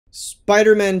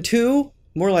Spider-Man 2?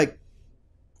 More like,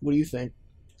 what do you think?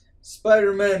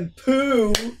 Spider-Man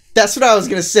poo! That's what I was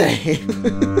gonna say.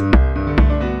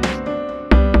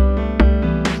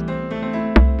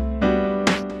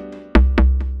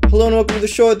 Hello and welcome to the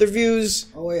show with the reviews.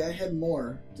 Oh wait, I had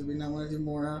more. Did we not want to do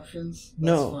more options? That's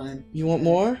No. fine. You want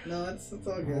more? No, it's all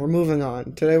good. We're moving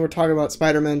on. Today we're talking about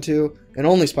Spider-Man 2, and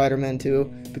only Spider-Man 2,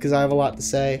 because I have a lot to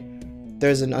say.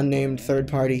 There's an unnamed third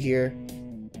party here.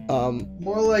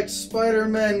 More like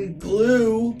Spider-Man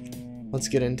glue. Let's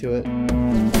get into it.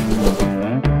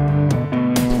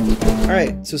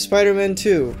 Alright, so Spider-Man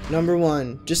 2, number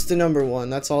 1. Just the number 1.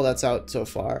 That's all that's out so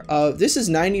far. This is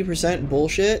 90%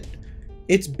 bullshit.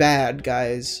 It's bad,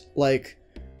 guys. Like,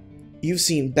 you've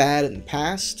seen bad in the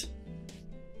past.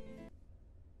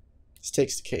 This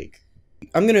takes the cake.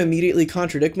 I'm gonna immediately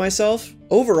contradict myself.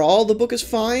 Overall, the book is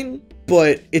fine,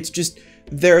 but it's just,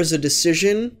 there's a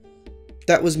decision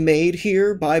that was made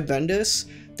here by Bendis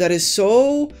that is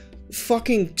so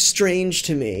fucking strange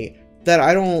to me that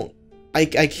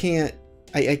I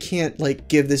can't like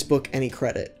give this book any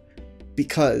credit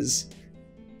because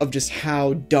of just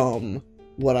how dumb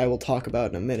what I will talk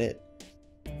about in a minute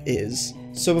is.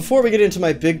 So before we get into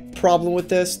my big problem with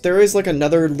this, there is like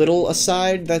another little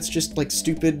aside that's just like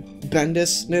stupid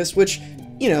Bendis-ness, which,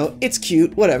 you know, it's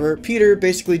cute, whatever. Peter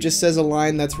basically just says a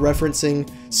line that's referencing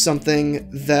something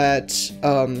that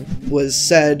was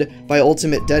said by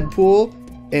Ultimate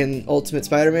Deadpool in Ultimate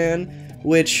Spider-Man,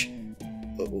 which,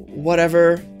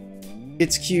 whatever.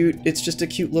 It's cute. It's just a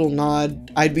cute little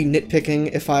nod. I'd be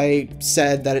nitpicking if I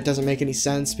said that it doesn't make any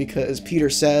sense because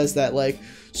Peter says that, like,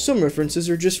 some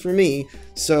references are just for me.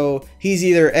 So he's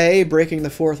either A, breaking the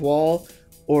fourth wall,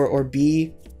 or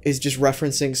B, is just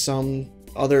referencing some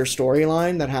other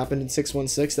storyline that happened in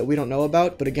 616 that we don't know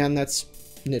about. But again, that's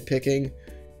nitpicking.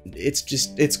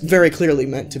 It's very clearly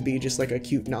meant to be just like a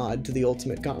cute nod to the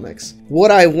Ultimate Comics.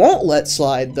 What I won't let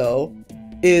slide, though,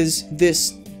 is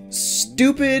this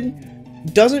stupid,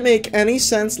 doesn't make any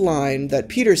sense line that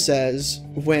Peter says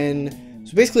when,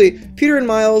 so basically, Peter and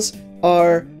Miles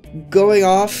are going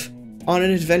off on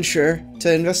an adventure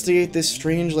to investigate this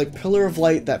strange, like, pillar of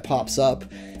light that pops up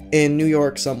in New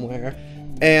York somewhere,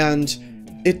 and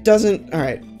it doesn't,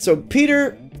 alright, so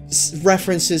Peter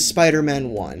references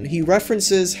Spider-Man 1. He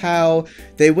references how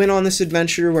they went on this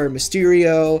adventure where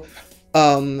Mysterio,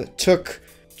 took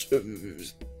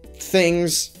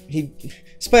things, he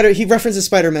references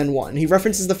Spider-Man 1. He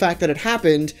references the fact that it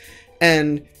happened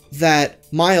and that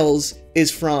Miles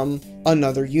is from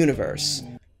another universe.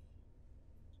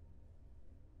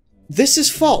 This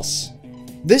is false.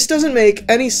 This doesn't make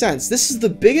any sense. This is the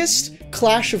biggest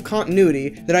clash of continuity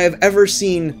that I have ever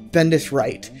seen Bendis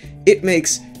write. It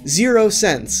makes zero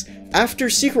sense. After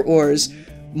Secret Wars,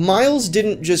 Miles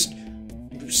didn't just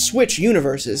switch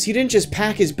universes. He didn't just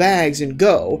pack his bags and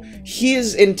go.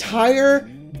 His entire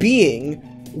being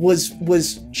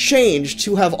was changed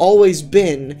to have always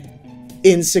been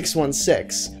in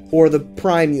 616, or the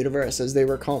Prime Universe as they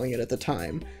were calling it at the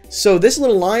time. So this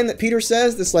little line that Peter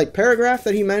says, this like paragraph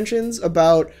that he mentions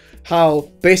about how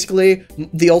basically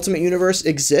the Ultimate Universe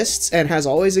exists and has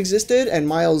always existed and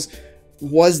Miles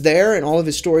was there and all of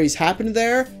his stories happened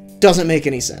there, doesn't make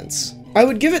any sense. I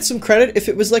would give it some credit if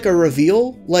it was like a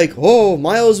reveal, like, oh,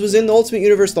 Miles was in the Ultimate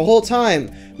Universe the whole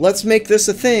time, let's make this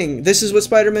a thing, this is what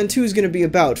Spider-Man 2 is going to be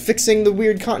about, fixing the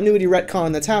weird continuity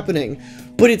retcon that's happening.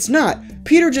 But it's not.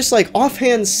 Peter just like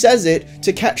offhand says it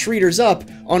to catch readers up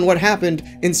on what happened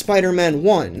in Spider-Man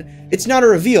 1. It's not a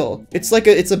reveal, it's a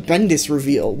Bendis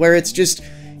reveal, where it's just,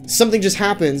 something just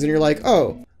happens and you're like,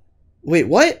 oh, wait,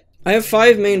 what? I have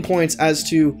 5 main points as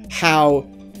to how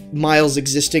Miles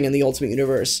existing in the Ultimate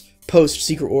Universe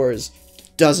post-Secret Wars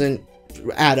doesn't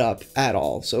add up at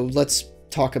all, so let's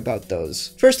talk about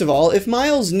those. First of all, if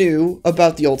Miles knew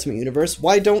about the Ultimate Universe,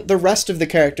 why don't the rest of the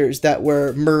characters that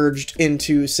were merged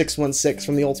into 616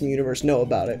 from the Ultimate Universe know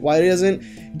about it? Why doesn't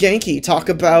Genki talk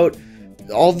about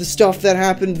all the stuff that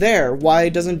happened there? Why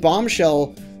doesn't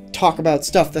Bombshell talk about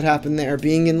stuff that happened there,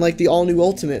 being in like the all-new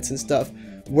Ultimates and stuff?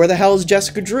 Where the hell is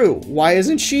Jessica Drew? Why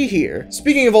isn't she here?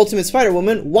 Speaking of Ultimate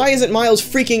Spider-Woman, why isn't Miles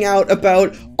freaking out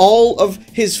about all of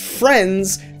his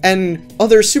friends and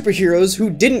other superheroes who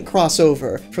didn't cross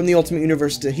over from the Ultimate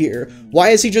Universe to here? Why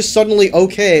is he just suddenly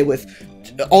okay with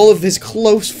all of his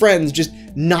close friends just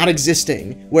not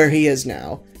existing where he is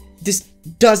now? This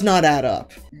does not add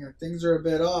up. Yeah, things are a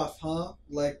bit off, huh?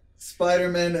 Like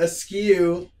Spider-Man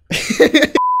askew.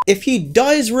 If he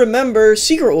does remember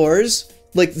Secret Wars,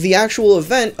 like the actual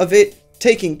event of it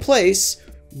taking place,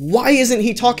 why isn't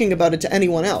he talking about it to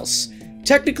anyone else?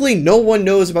 technically no one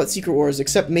knows about Secret Wars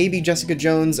except maybe Jessica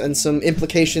Jones and some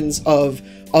implications of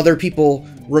other people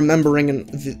remembering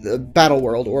the battle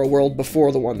world or a world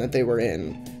before the one that they were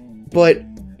in. But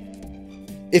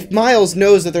if Miles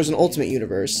knows that there's an Ultimate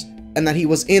Universe and that he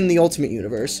was in the Ultimate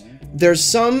Universe, there's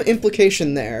some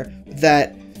implication there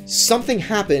that something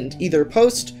happened either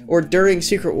post or during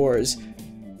Secret Wars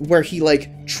where he,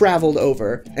 like, traveled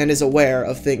over and is aware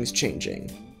of things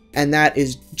changing. And that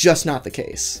is just not the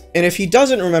case. And if he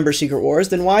doesn't remember Secret Wars,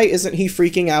 then why isn't he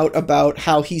freaking out about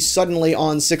how he's suddenly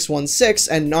on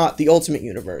 616 and not the Ultimate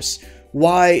Universe?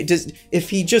 If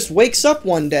he just wakes up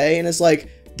one day and is like,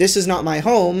 this is not my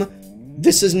home,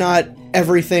 this is not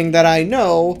everything that I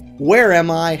know, where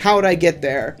am I, how'd I get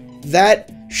there?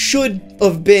 That should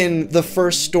have been the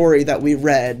first story that we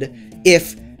read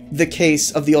if the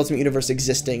case of the Ultimate Universe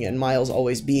existing and Miles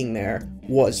always being there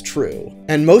was true.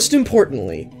 And most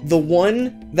importantly, the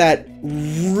one that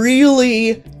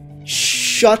really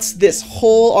shuts this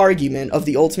whole argument of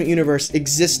the Ultimate Universe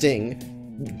existing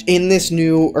in this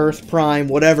new Earth Prime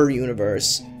whatever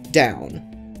universe down.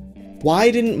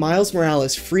 Why didn't Miles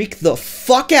Morales freak the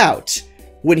fuck out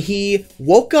when he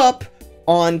woke up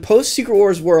on post-Secret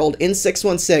Wars world in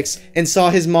 616 and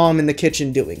saw his mom in the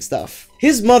kitchen doing stuff?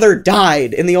 His mother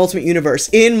died in the Ultimate Universe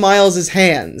in Miles'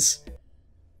 hands.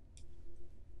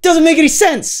 Doesn't make any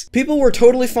sense! People were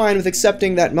totally fine with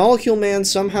accepting that Molecule Man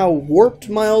somehow warped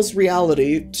Miles'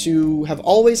 reality to have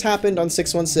always happened on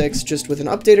 616, just with an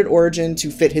updated origin to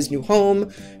fit his new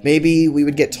home. Maybe we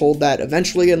would get told that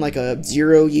eventually in like a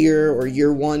 0 year or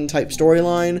year 1 type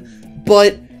storyline,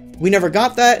 but we never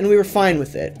got that and we were fine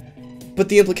with it. But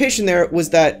the implication there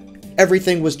was that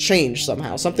everything was changed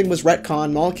somehow. Something was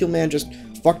retconned, Molecule Man just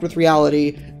fucked with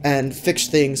reality and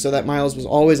fixed things so that Miles was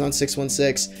always on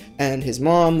 616 and his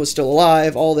mom was still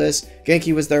alive, all this.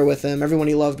 Genki was there with him, everyone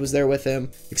he loved was there with him,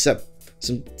 except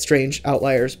some strange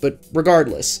outliers, but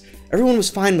regardless, everyone was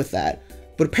fine with that.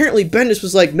 But apparently Bendis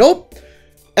was like, nope,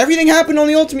 everything happened on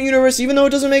the Ultimate Universe even though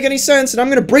it doesn't make any sense, and I'm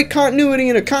gonna break continuity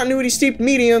in a continuity-steeped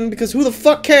medium because who the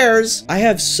fuck cares? I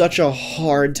have such a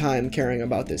hard time caring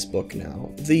about this book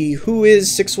now. The Who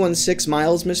is 616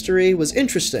 Miles mystery was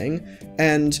interesting,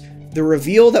 and the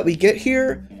reveal that we get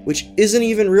here, which isn't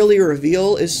even really a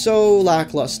reveal, is so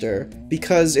lackluster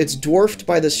because it's dwarfed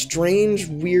by the strange,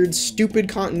 weird, stupid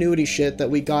continuity shit that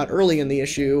we got early in the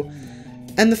issue,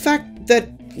 and the fact that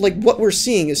like what we're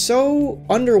seeing is so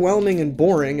underwhelming and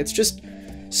boring. It's just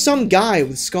some guy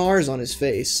with scars on his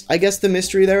face. I guess the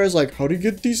mystery there is like, how'd he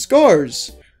get these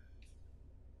scars?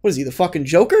 What is he, the fucking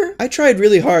Joker? I tried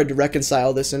really hard to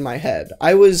reconcile this in my head.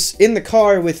 I was in the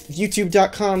car with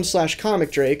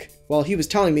youtube.com/comicdrake while he was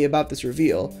telling me about this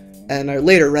reveal, and I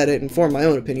later read it and formed my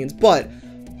own opinions, but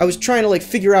I was trying to like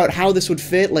figure out how this would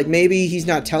fit. Like maybe he's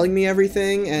not telling me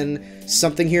everything and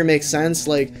something here makes sense.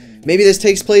 Like maybe this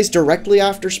takes place directly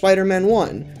after Spider-Man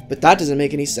 1, but that doesn't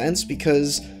make any sense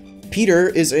because Peter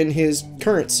is in his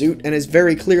current suit and has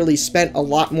very clearly spent a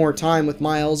lot more time with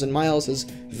Miles, and Miles has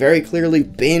very clearly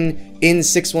been in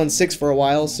 616 for a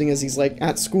while, seeing as he's like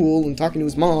at school and talking to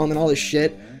his mom and all this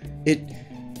shit.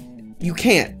 You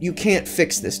can't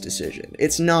fix this decision.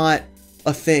 It's not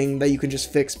a thing that you can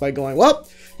just fix by going, well,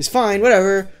 it's fine,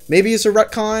 whatever. Maybe it's a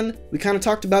retcon. We kind of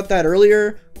talked about that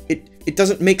earlier. It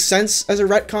doesn't make sense as a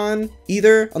retcon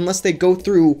either, unless they go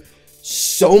through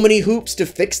so many hoops to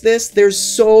fix this. There's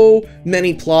so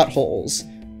many plot holes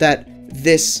that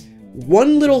this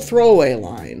one little throwaway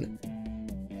line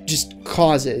just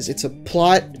causes. It's a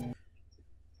plot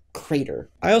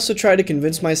crater. I also tried to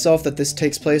convince myself that this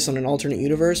takes place on an alternate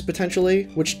universe, potentially,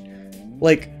 which,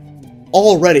 like,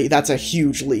 already that's a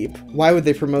huge leap. Why would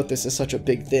they promote this as such a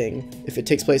big thing if it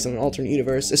takes place in an alternate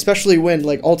universe? Especially when,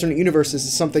 like, alternate universes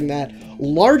is something that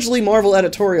largely Marvel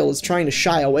editorial is trying to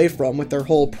shy away from with their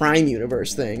whole Prime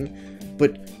Universe thing.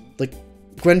 But, like,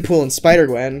 Gwenpool and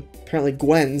Spider-Gwen, apparently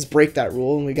Gwen's break that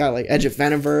rule, and we got, like, Edge of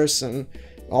Venomverse and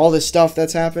all this stuff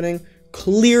that's happening.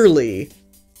 Clearly,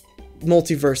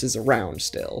 multiverse is around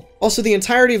still. Also, the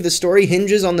entirety of the story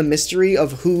hinges on the mystery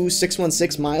of who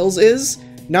 616 Miles is.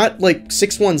 Not like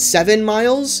 617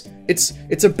 Miles. It's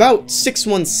about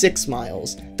 616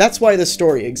 Miles. That's why the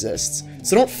story exists.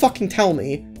 So don't fucking tell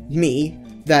me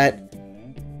that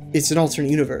it's an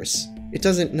alternate universe. It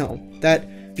doesn't, no.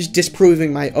 That just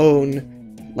disproving my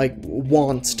own, like,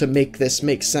 wants to make this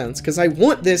make sense. Because I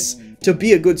want this to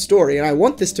be a good story, and I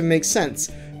want this to make sense.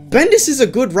 Bendis is a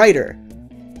good writer.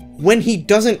 When he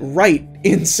doesn't write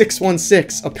in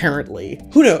 616, apparently.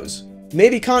 Who knows?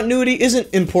 Maybe continuity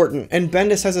isn't important, and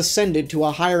Bendis has ascended to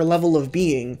a higher level of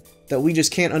being that we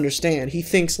just can't understand. He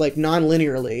thinks, like,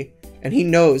 non-linearly, and he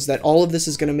knows that all of this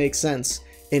is going to make sense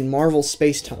in Marvel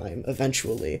space-time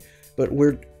eventually, but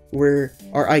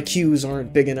our IQs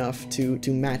aren't big enough to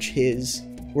match his.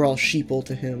 We're all sheeple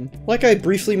to him. Like I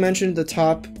briefly mentioned at the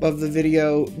top of the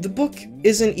video, the book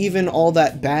isn't even all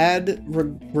that bad,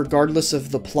 regardless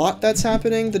of the plot that's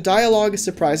happening. The dialogue is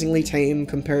surprisingly tame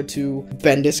compared to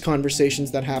Bendis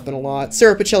conversations that happen a lot.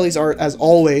 Sarah Pichelli's art, as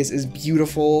always, is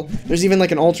beautiful. There's even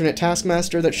like an alternate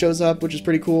Taskmaster that shows up, which is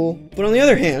pretty cool. But on the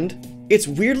other hand, it's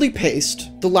weirdly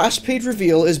paced, the last page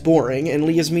reveal is boring and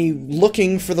leaves me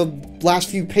looking for the last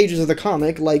few pages of the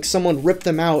comic like someone ripped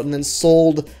them out and then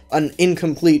sold an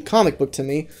incomplete comic book to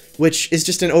me, which is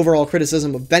just an overall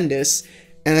criticism of Bendis.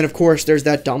 And then of course there's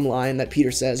that dumb line that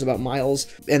Peter says about Miles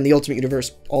and the Ultimate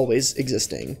Universe always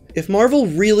existing. If Marvel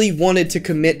really wanted to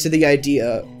commit to the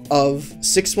idea of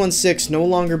 616 no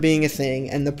longer being a thing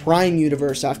and the Prime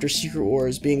Universe after Secret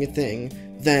Wars being a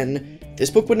thing, then this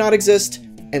book would not exist,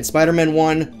 and Spider-Man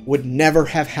 1 would never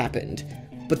have happened.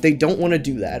 But they don't want to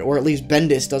do that, or at least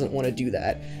Bendis doesn't want to do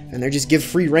that, and they just give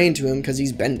free reign to him because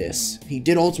he's Bendis. He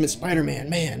did Ultimate Spider-Man,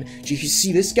 man. Did you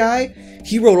see this guy?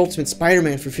 He wrote Ultimate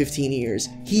Spider-Man for 15 years.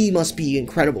 He must be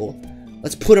incredible.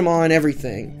 Let's put him on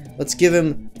everything. Let's give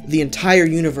him the entire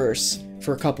universe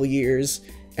for a couple years,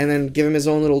 and then give him his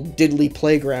own little diddly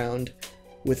playground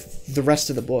with the rest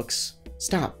of the books.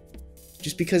 Stop.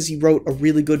 Just because he wrote a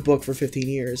really good book for 15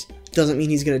 years doesn't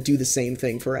mean he's going to do the same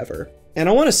thing forever. And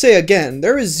I want to say again,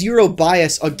 there is zero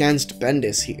bias against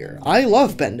Bendis here. I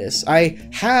love Bendis. I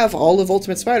have all of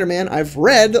Ultimate Spider-Man. I've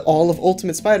read all of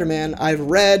Ultimate Spider-Man. I've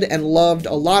read and loved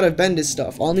a lot of Bendis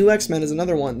stuff. All New X-Men is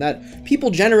another one that people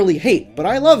generally hate, but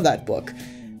I love that book.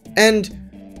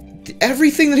 And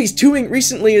everything that he's doing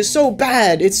recently is so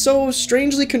bad. It's so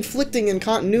strangely conflicting in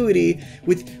continuity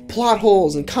with plot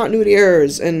holes and continuity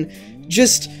errors and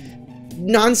just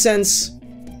nonsense.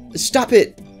 Stop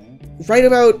it. Write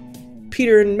about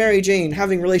Peter and Mary Jane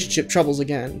having relationship troubles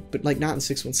again, but like not in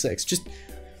 616. Just,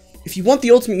 if you want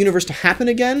the Ultimate Universe to happen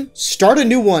again, start a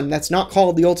new one that's not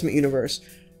called the Ultimate Universe.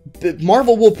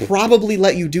 Marvel will probably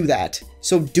let you do that,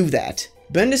 so do that.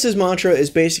 Bendis' mantra is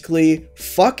basically,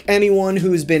 fuck anyone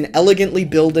who's been elegantly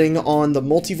building on the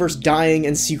multiverse dying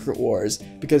and Secret Wars,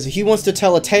 because he wants to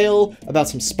tell a tale about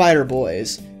some Spider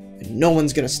Boys, and no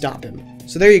one's gonna stop him.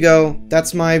 So there you go,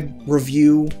 that's my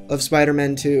review of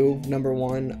Spider-Man 2,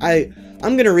 #1.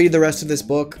 I'm gonna read the rest of this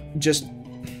book, just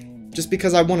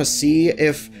because I want to see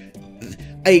if...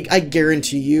 I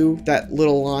guarantee you that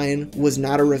little line was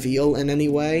not a reveal in any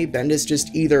way. Bendis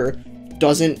just either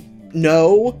doesn't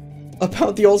know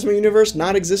about the Ultimate Universe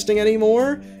not existing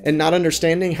anymore, and not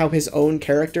understanding how his own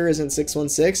character is in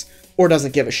 616, or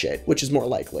doesn't give a shit, which is more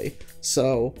likely.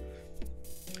 So...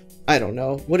 I don't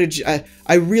know. What did you...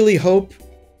 I really hope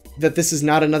that this is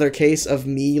not another case of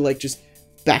me, like, just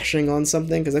bashing on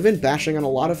something, because I've been bashing on a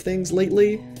lot of things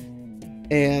lately,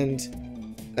 and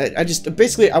I just...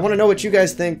 Basically, I want to know what you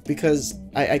guys think, because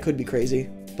I could be crazy,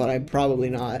 but I'm probably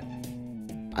not.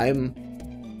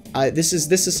 This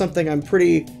is something I'm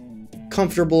pretty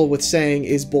comfortable with saying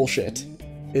is bullshit,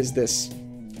 is this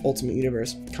Ultimate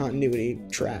Universe continuity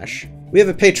trash. We have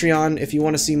a Patreon if you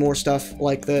want to see more stuff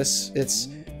like this. It's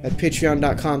at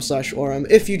patreon.com/Auram.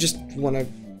 If you just want to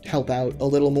help out a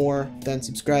little more than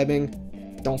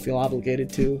subscribing, don't feel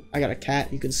obligated to. I got a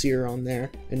cat, you can see her on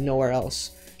there, and nowhere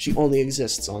else. She only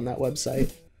exists on that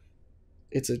website.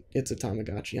 It's a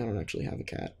Tamagotchi, I don't actually have a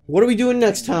cat. What are we doing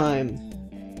next time?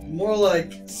 More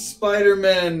like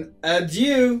Spider-Man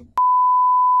adieu!